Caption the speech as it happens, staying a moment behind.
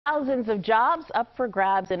Thousands of jobs up for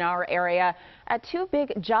grabs in our area at two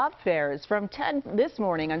big job fairs. From 10 this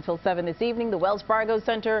morning until 7 this evening, the Wells Fargo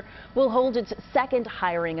Center will hold its second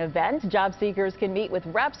hiring event. Job seekers can meet with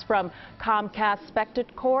reps from Comcast,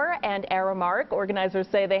 Spectacor, and Aramark. Organizers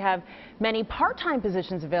say they have many part-time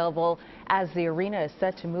positions available as the arena is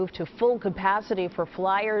set to move to full capacity for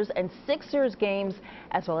Flyers and Sixers games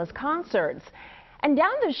as well as concerts. And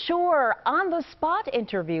down the shore, on-the-spot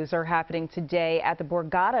interviews are happening today at the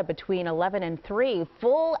Borgata between 11 and 3.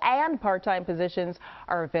 Full and part-time positions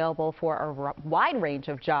are available for a wide range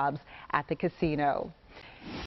of jobs at the casino.